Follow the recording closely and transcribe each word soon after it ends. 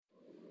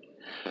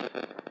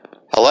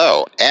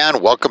Hello,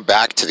 and welcome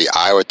back to the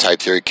Iowa Type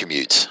Theory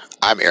Commute.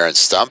 I'm Aaron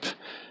Stump,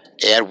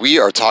 and we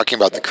are talking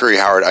about the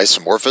Curry-Howard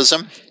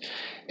isomorphism.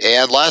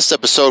 And last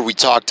episode, we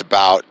talked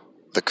about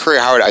the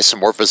Curry-Howard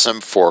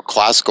isomorphism for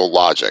classical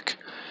logic,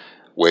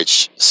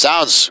 which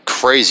sounds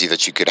crazy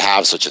that you could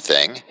have such a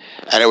thing.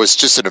 And it was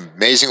just an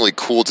amazingly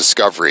cool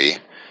discovery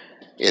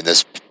in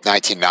this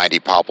 1990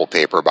 Popple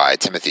paper by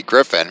Timothy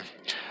Griffin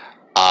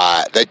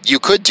that you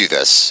could do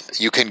this.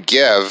 You can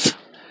give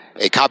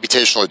a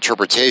computational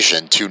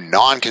interpretation to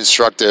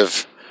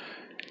non-constructive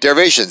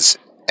derivations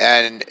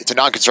and to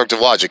non-constructive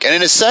logic. And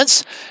in a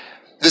sense,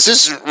 this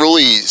isn't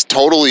really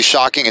totally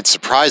shocking and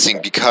surprising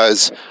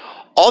because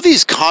all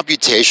these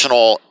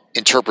computational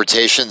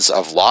interpretations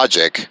of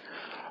logic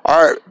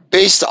are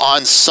based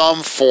on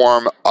some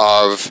form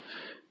of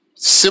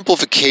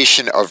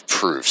simplification of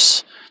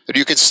proofs. That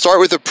you can start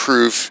with a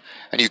proof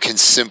and you can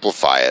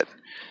simplify it.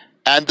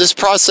 And this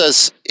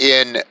process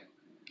in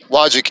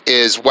logic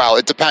is, well,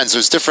 it depends.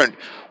 There's different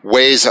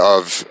ways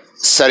of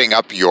setting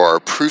up your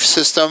proof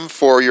system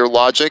for your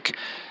logic.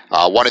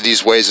 One of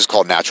these ways is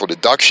called natural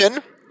deduction.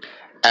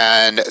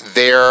 And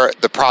there,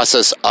 the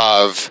process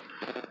of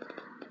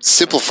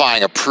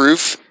simplifying a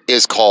proof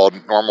is called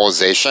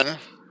normalization.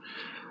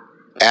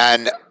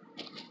 And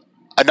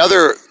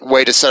another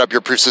way to set up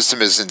your proof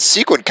system is in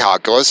sequent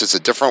calculus. It's a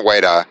different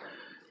way to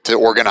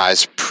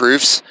organize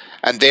proofs.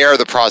 And there,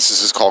 the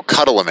process is called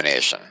cut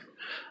elimination.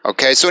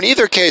 Okay, so in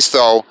either case,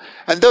 though,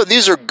 and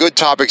these are good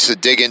topics to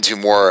dig into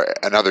more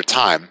another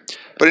time,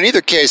 but in either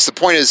case, the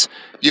point is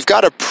you've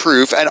got a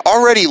proof, and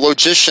already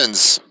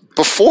logicians,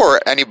 before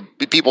any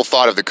people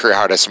thought of the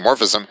Curry-Howard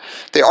isomorphism,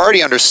 they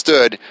already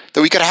understood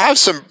that we could have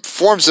some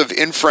forms of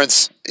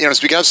inference, so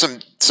we can have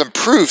some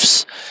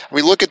proofs.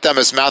 We look at them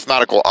as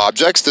mathematical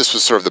objects. This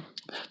was sort of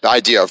the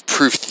idea of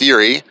proof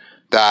theory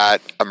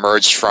that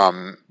emerged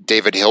from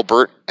David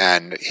Hilbert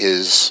and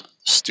his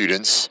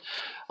students,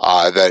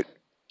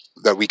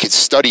 that we could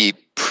study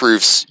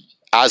proofs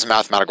as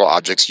mathematical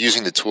objects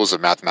using the tools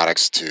of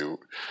mathematics to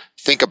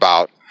think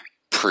about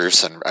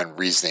proofs and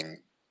reasoning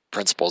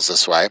principles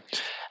this way.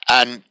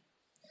 And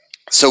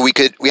so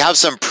we have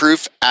some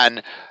proof,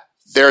 and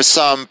there are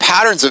some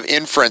patterns of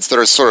inference that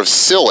are sort of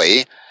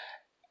silly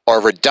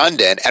or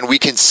redundant, and we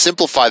can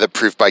simplify the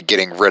proof by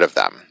getting rid of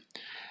them.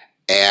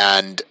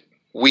 And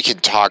we can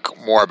talk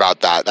more about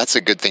that. That's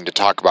a good thing to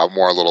talk about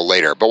more a little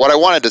later. But what I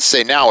wanted to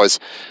say now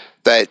is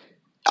that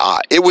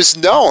it was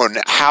known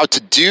how to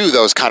do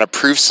those kind of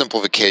proof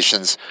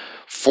simplifications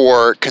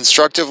for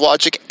constructive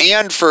logic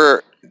and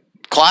for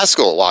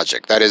classical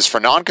logic, that is, for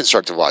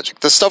non-constructive logic.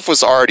 This stuff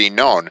was already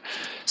known.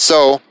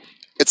 So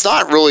it's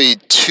not really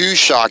too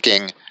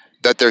shocking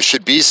that there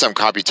should be some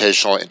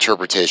computational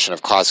interpretation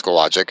of classical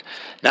logic.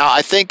 Now,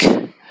 I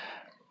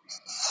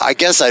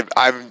guess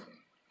I'm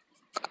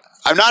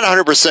not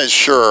 100%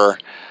 sure.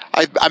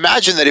 I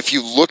imagine that if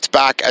you looked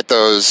back at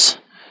those,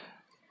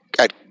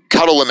 at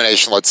cut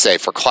elimination, let's say,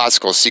 for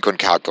classical sequent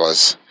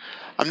calculus,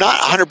 I'm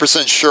not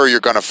 100% sure you're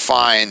going to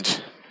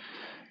find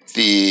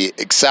the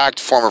exact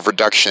form of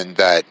reduction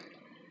that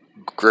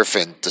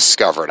Griffin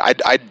discovered.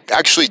 I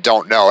actually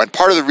don't know. And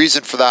part of the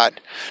reason for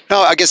that,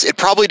 I guess it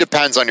probably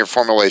depends on your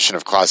formulation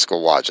of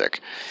classical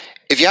logic.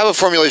 If you have a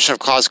formulation of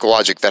classical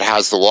logic that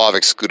has the law of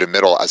excluded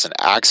middle as an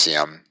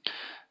axiom,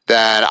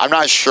 then I'm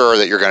not sure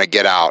that you're going to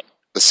get out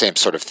the same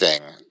sort of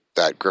thing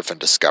that Griffin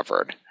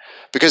discovered.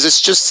 Because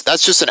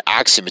that's just an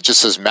axiom. It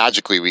just says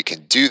magically we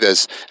can do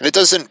this. And it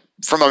doesn't,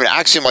 from an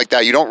axiom like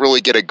that, you don't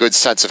really get a good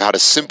sense of how to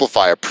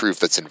simplify a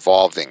proof that's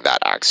involving that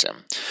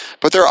axiom.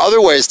 But there are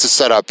other ways to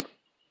set up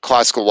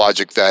classical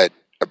logic, that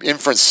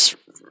inference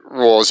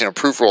rules,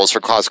 proof rules for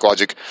classical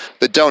logic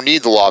that don't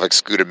need the law of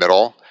excluded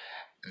middle.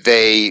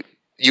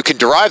 You can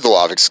derive the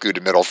law of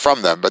excluded middle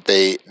from them, but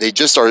they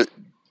just are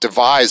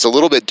devised a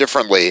little bit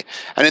differently.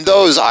 And in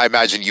those, I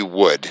imagine you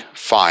would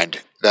find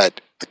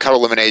that the cut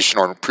elimination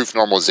or proof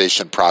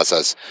normalization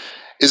process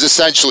is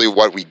essentially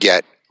what we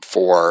get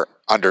for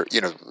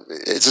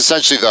it's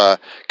essentially the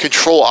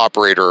control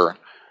operator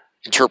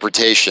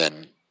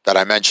interpretation that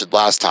I mentioned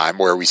last time,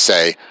 where we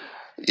say,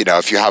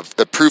 if you have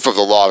the proof of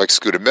the law of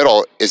excluded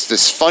middle, is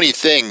this funny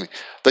thing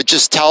that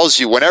just tells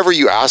you whenever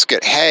you ask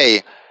it,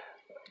 hey,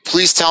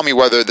 please tell me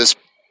whether this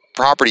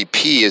property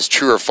P is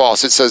true or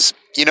false, it says,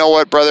 you know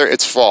what, brother,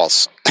 it's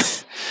false.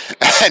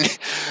 And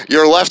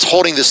you're left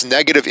holding this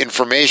negative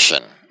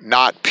information,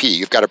 not P.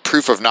 You've got a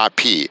proof of not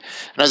P.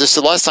 And as I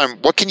said last time,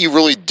 what can you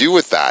really do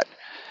with that?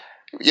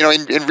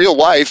 In real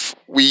life,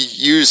 we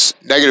use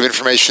negative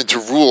information to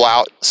rule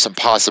out some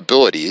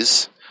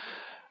possibilities.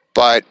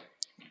 But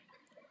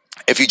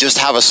if you just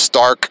have a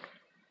stark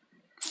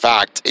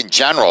fact in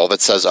general that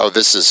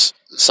says,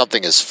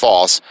 something is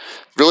false,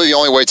 really the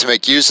only way to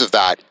make use of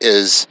that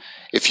is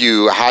if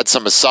you had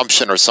some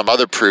assumption or some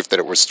other proof that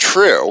it was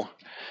true,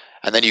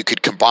 and then you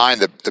could combine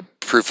the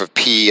proof of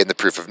P and the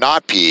proof of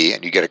not P,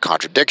 and you get a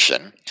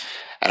contradiction.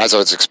 And as I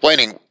was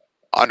explaining,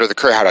 under the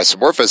Curry-Howard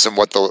isomorphism,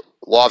 what the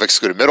law of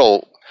excluded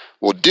middle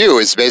will do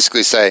is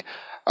basically say,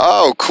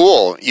 Oh,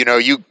 cool.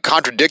 You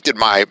contradicted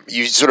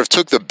you sort of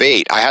took the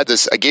bait. I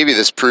gave you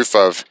this proof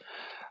of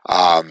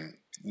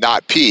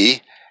not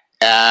P,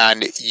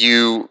 and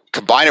you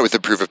combine it with the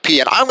proof of P,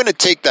 and I'm going to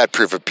take that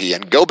proof of P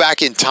and go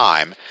back in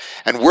time,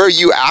 and where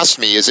you asked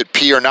me, is it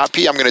P or not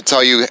P, I'm going to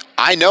tell you,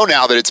 I know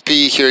now that it's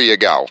P, here you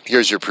go.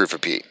 Here's your proof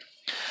of P.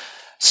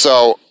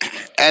 So,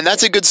 and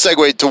that's a good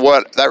segue to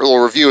that little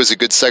review is a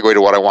good segue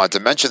to what I wanted to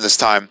mention this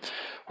time,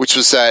 which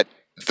was that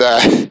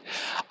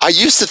I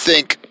used to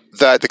think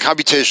that the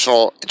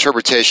computational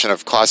interpretation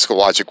of classical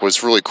logic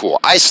was really cool.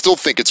 I still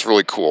think it's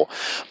really cool.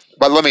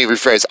 But let me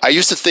rephrase. I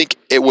used to think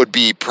it would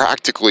be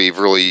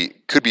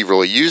could be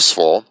really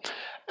useful.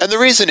 And the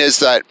reason is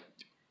that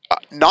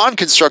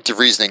non-constructive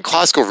reasoning,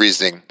 classical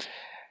reasoning,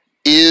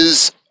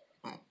 is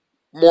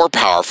more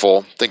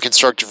powerful than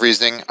constructive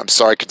reasoning. I'm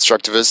sorry,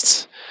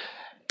 constructivists,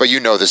 but you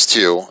know this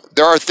too.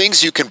 There are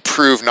things you can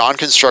prove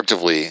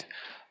non-constructively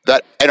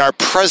that in our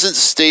present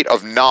state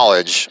of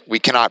knowledge, we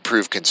cannot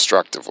prove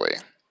constructively.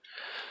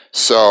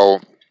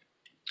 So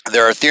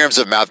there are theorems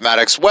of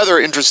mathematics, whether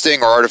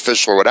interesting or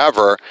artificial or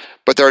whatever,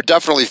 but there are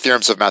definitely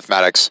theorems of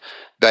mathematics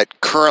that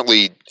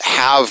currently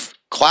have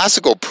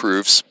classical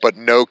proofs, but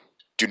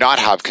do not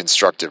have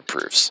constructive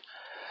proofs.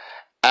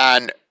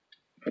 And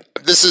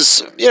this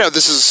is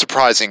a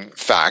surprising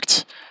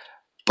fact,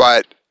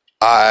 but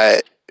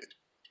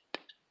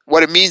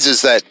what it means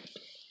is that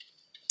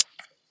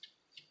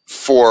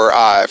for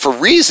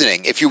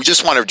reasoning, if you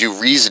just want to do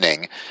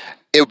reasoning,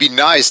 it would be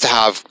nice to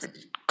have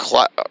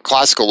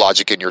classical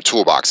logic in your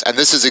toolbox. And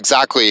this is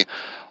exactly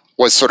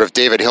was sort of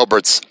David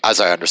Hilbert's,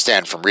 as I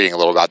understand from reading a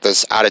little about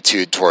this,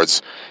 attitude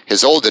towards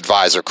his old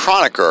advisor,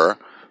 Kronecker,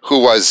 who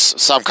was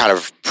some kind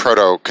of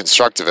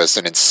proto-constructivist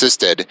and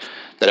insisted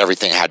that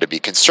everything had to be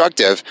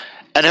constructive.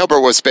 And Hilbert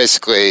was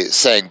basically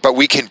saying, but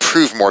we can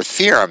prove more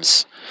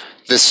theorems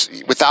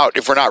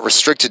if we're not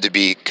restricted to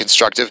be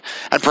constructive,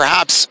 and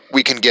perhaps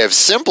we can give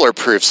simpler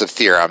proofs of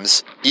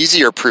theorems,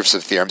 easier proofs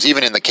of theorems,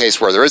 even in the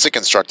case where there is a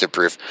constructive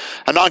proof.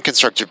 A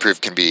non-constructive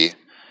proof can be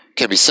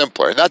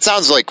simpler. And that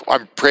sounds like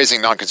I'm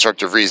praising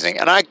non-constructive reasoning,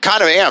 and I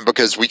kind of am,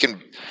 because we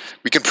can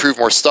prove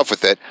more stuff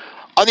with it.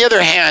 On the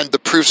other hand, the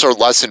proofs are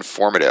less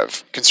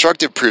informative.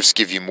 Constructive proofs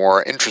give you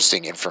more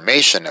interesting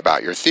information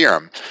about your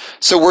theorem.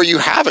 So where you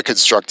have a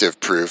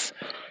constructive proof,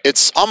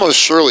 it's almost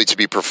surely to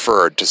be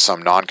preferred to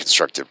some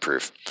non-constructive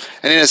proof.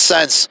 And in a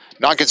sense,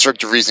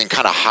 non-constructive reasoning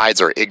kind of hides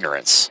our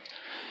ignorance.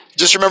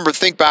 Just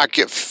think back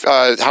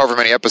however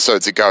many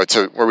episodes ago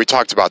to where we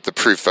talked about the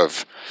proof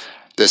of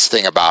this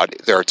thing about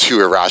there are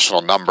two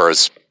irrational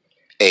numbers,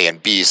 a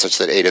and b, such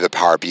that a to the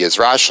power b is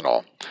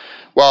rational.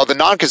 Well, the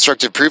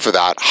non-constructive proof of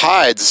that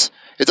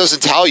it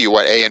doesn't tell you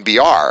what a and b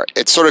are.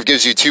 It sort of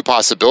gives you two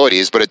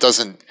possibilities, but it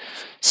doesn't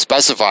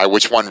specify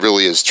which one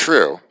really is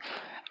true.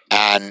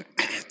 And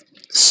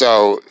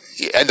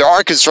there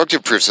are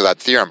constructive proofs of that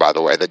theorem, by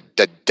the way,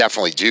 that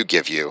definitely do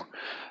give you,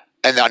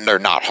 and they're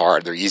not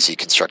hard, they're easy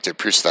constructive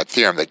proofs of that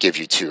theorem that give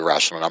you two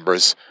irrational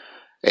numbers,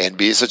 a and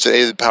b, such that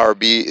a to the power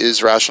b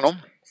is rational.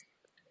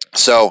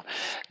 So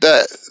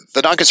the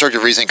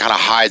non-constructive reasoning kind of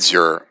hides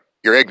your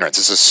ignorance.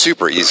 It's a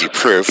super easy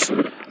proof,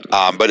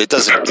 but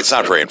it's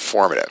not very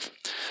informative.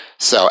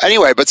 So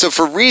anyway, so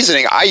for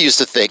reasoning, I used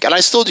to think, and I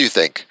still do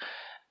think,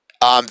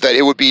 that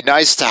it would be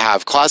nice to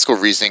have classical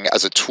reasoning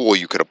as a tool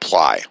you could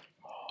apply.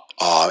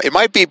 It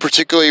might be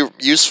particularly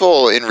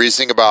useful in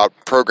reasoning about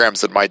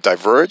programs that might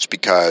diverge,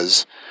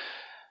 because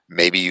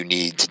maybe you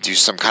need to do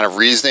some kind of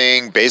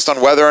reasoning based on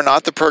whether or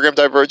not the program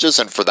diverges,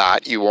 and for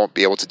that you won't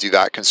be able to do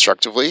that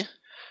constructively.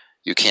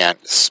 You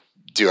can't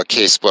do a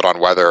case split on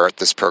whether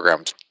this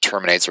program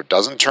terminates or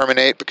doesn't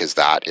terminate, because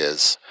that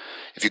is,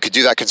 if you could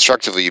do that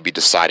constructively, you'd be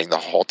solving the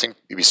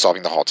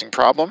halting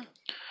problem,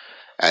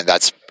 and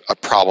that's a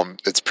problem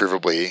that's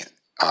provably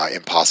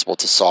impossible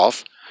to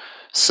solve.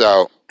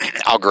 So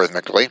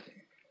algorithmically.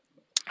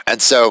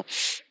 And so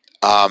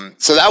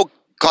that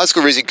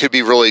classical reasoning could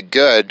be really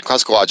good.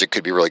 Classical logic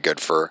could be really good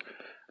for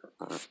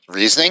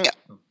reasoning,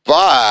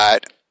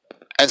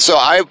 and so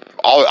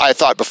I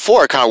thought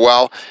before,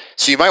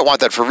 so you might want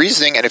that for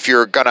reasoning, and if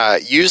you're going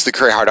to use the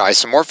Curry-Howard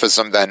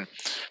isomorphism, then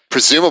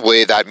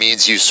presumably that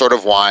means you sort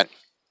of want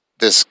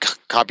this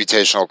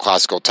computational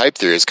classical type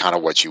theory is kind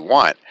of what you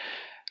want,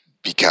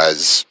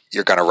 because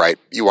you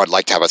would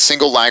like to have a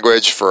single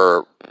language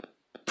for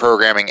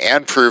programming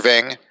and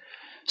proving.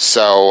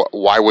 So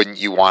why wouldn't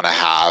you want to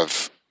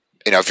have,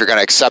 if you're going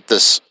to accept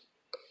this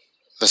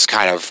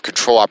kind of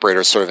control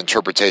operator sort of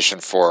interpretation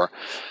for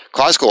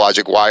classical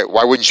logic, why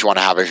wouldn't you want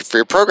to have it for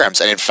your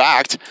programs? And in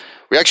fact,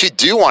 we actually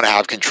do want to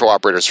have control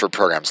operators for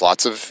programs.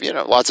 Lots of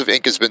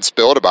ink has been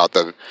spilled about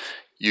the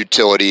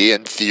utility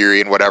and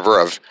theory and whatever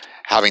of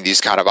having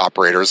these kind of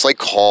operators like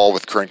call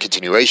with current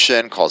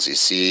continuation, call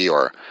ZC,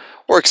 or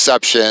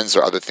exceptions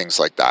or other things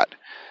like that.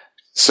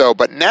 So,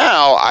 but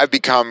now I've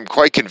become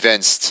quite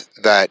convinced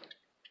that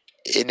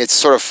in its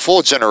sort of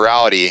full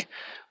generality,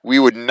 we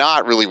would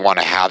not really want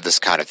to have this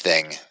kind of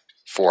thing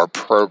for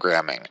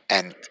programming.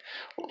 And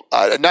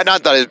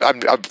not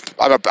that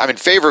I'm in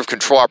favor of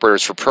control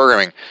operators for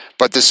programming,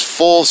 but this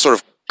full sort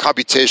of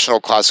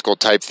computational classical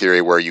type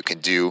theory where you can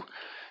do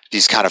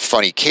these kind of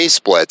funny case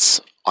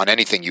splits on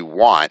anything you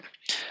want.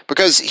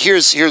 Because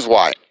here's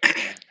why.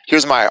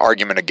 Here's my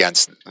argument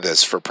against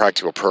this for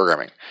practical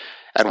programming,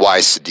 and why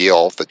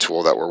Cedille, the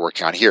tool that we're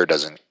working on here,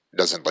 doesn't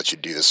let you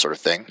do this sort of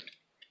thing.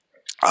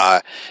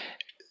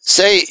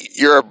 Say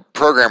you're a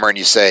programmer and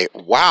you say,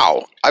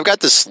 wow, I've got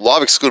this law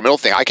of excluded middle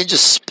thing. I can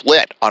just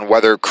split on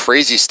whether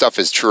crazy stuff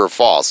is true or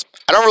false.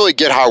 I don't really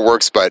get how it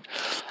works, but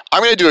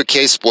I'm going to do a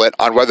case split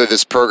on whether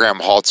this program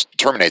halts,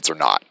 terminates or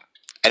not.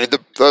 And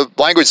the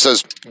language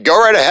says, go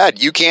right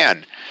ahead, you can.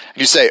 And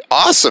you say,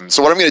 awesome.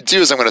 So what I'm going to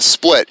do is I'm going to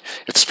split.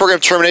 If this program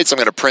terminates, I'm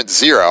going to print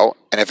 0.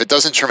 And if it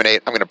doesn't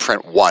terminate, I'm going to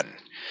print 1.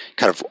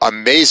 Kind of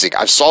amazing.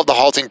 I've solved the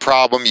halting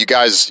problem. You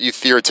guys, you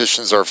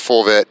theoreticians are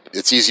full of it.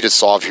 It's easy to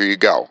solve. Here you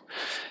go.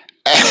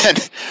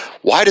 And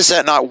why does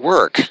that not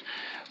work?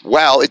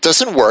 Well, it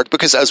doesn't work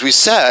because, as we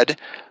said,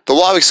 the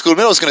law of excluded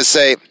middle is going to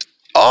say,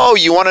 oh,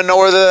 you want to know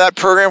whether that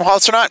program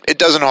halts or not? It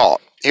doesn't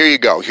halt. Here you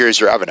go. Here's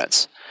your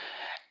evidence.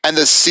 And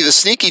the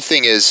sneaky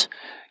thing is,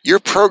 your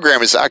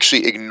program is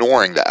actually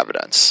ignoring the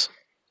evidence.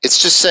 It's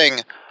just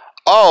saying,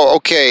 oh,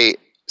 okay,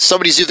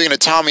 somebody's either going to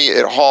tell me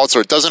it halts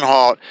or it doesn't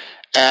halt,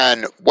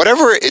 and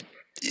whatever it,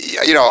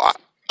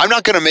 I'm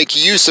not going to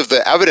make use of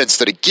the evidence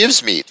that it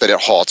gives me that it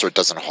halts or it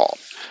doesn't halt.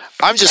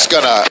 I'm just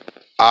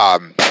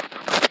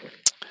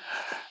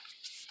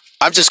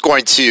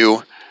going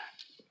to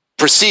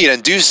proceed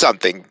and do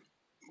something,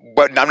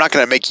 but I'm not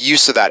going to make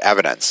use of that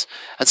evidence.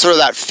 And sort of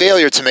that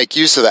failure to make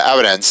use of the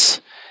evidence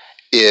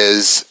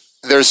is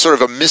there's sort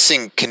of a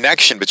missing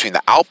connection between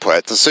the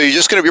output. So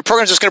your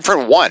program's just going to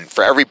print 1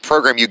 for every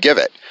program you give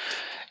it,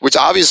 which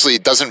obviously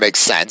doesn't make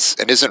sense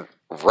and isn't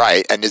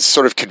right, and it's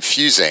sort of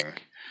confusing.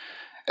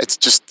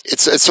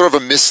 It's sort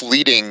of a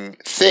misleading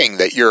thing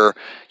that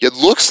it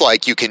looks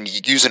like you can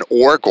use an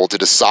oracle to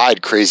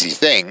decide crazy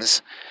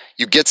things.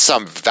 You get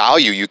some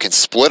value you can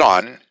split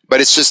on,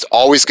 but it's just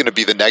always going to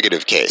be the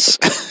negative case.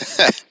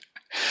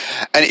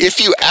 And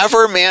if you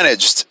ever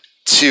managed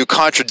to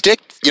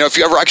contradict, if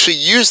you ever actually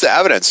use the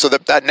evidence, so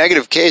that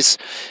negative case,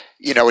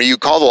 when you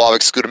call the law of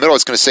excluded middle,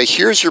 it's going to say,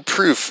 here's your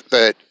proof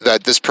that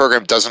this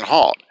program doesn't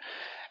halt.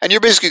 And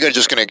you're basically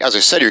just going to, as I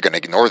said, you're going to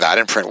ignore that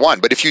and print 1.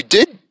 But if you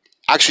did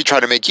actually try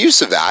to make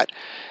use of that,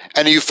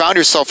 and you found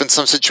yourself in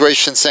some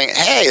situation saying,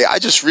 hey, I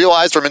just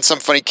realized I'm in some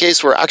funny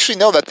case where actually,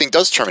 no, that thing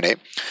does terminate,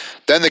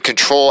 then the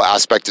control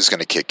aspect is going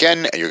to kick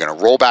in, and you're going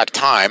to roll back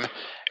time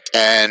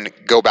and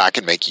go back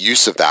and make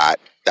use of that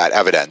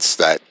evidence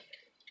that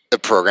the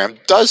program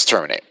does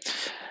terminate.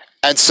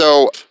 And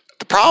so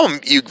the problem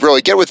you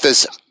really get with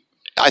this,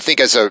 I think,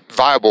 as a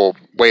viable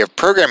way of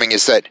programming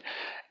is that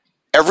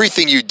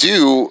everything you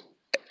do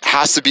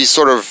has to be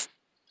sort of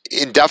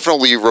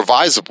indefinitely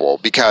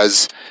revisable,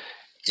 because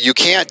you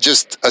can't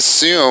just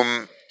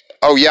assume,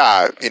 oh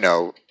yeah,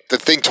 the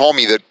thing told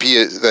me that P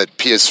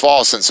is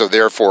false, and so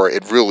therefore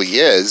it really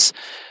is.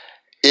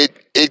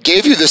 It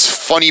gave you this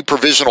funny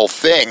provisional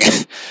thing,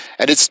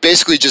 and it's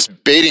basically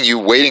just baiting you,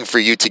 waiting for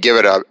you to give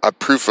it a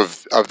proof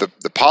of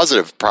the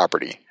positive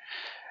property.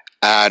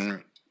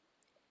 And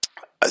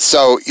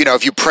so,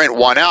 if you print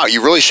 1 out,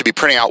 you really should be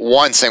printing out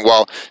 1 saying,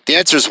 well, the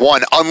answer is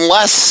 1,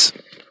 unless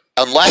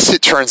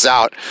it turns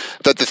out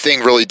that the thing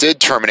really did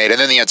terminate, and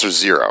then the answer is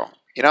 0.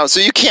 So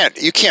you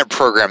can't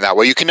program that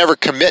way. You can never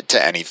commit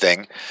to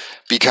anything,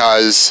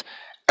 because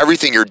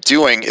everything you're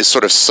doing is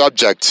sort of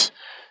subject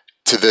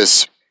to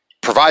this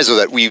proviso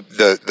that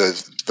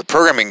the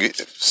programming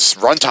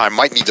runtime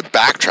might need to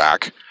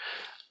backtrack,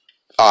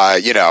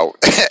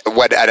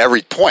 at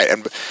every point.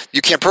 And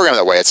you can't program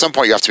that way. At some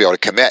point, you have to be able to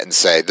commit and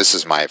say, this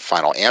is my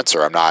final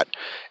answer.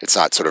 It's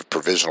not sort of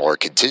provisional or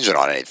contingent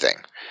on anything.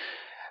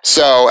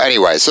 So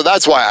anyway,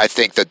 that's why I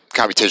think that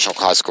computational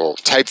classical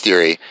type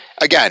theory,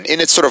 again, in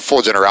its sort of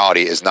full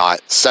generality, is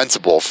not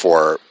sensible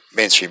for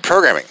mainstream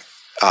programming,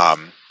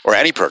 or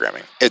any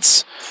programming.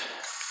 It's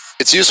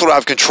useful to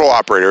have control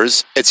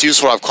operators. It's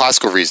useful to have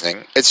classical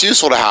reasoning. It's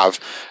useful to have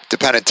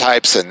dependent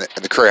types and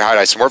the Curry-Howard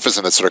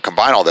isomorphism that sort of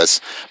combine all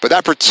this. But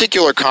that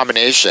particular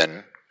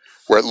combination,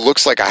 where it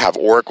looks like I have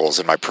oracles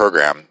in my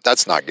program,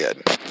 that's not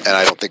good. And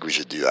I don't think we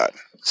should do that.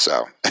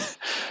 So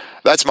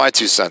that's my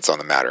 2 cents on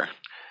the matter.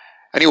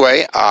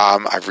 Anyway,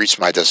 I've reached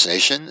my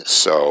destination,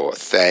 so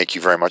thank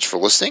you very much for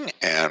listening,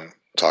 and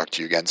talk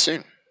to you again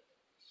soon.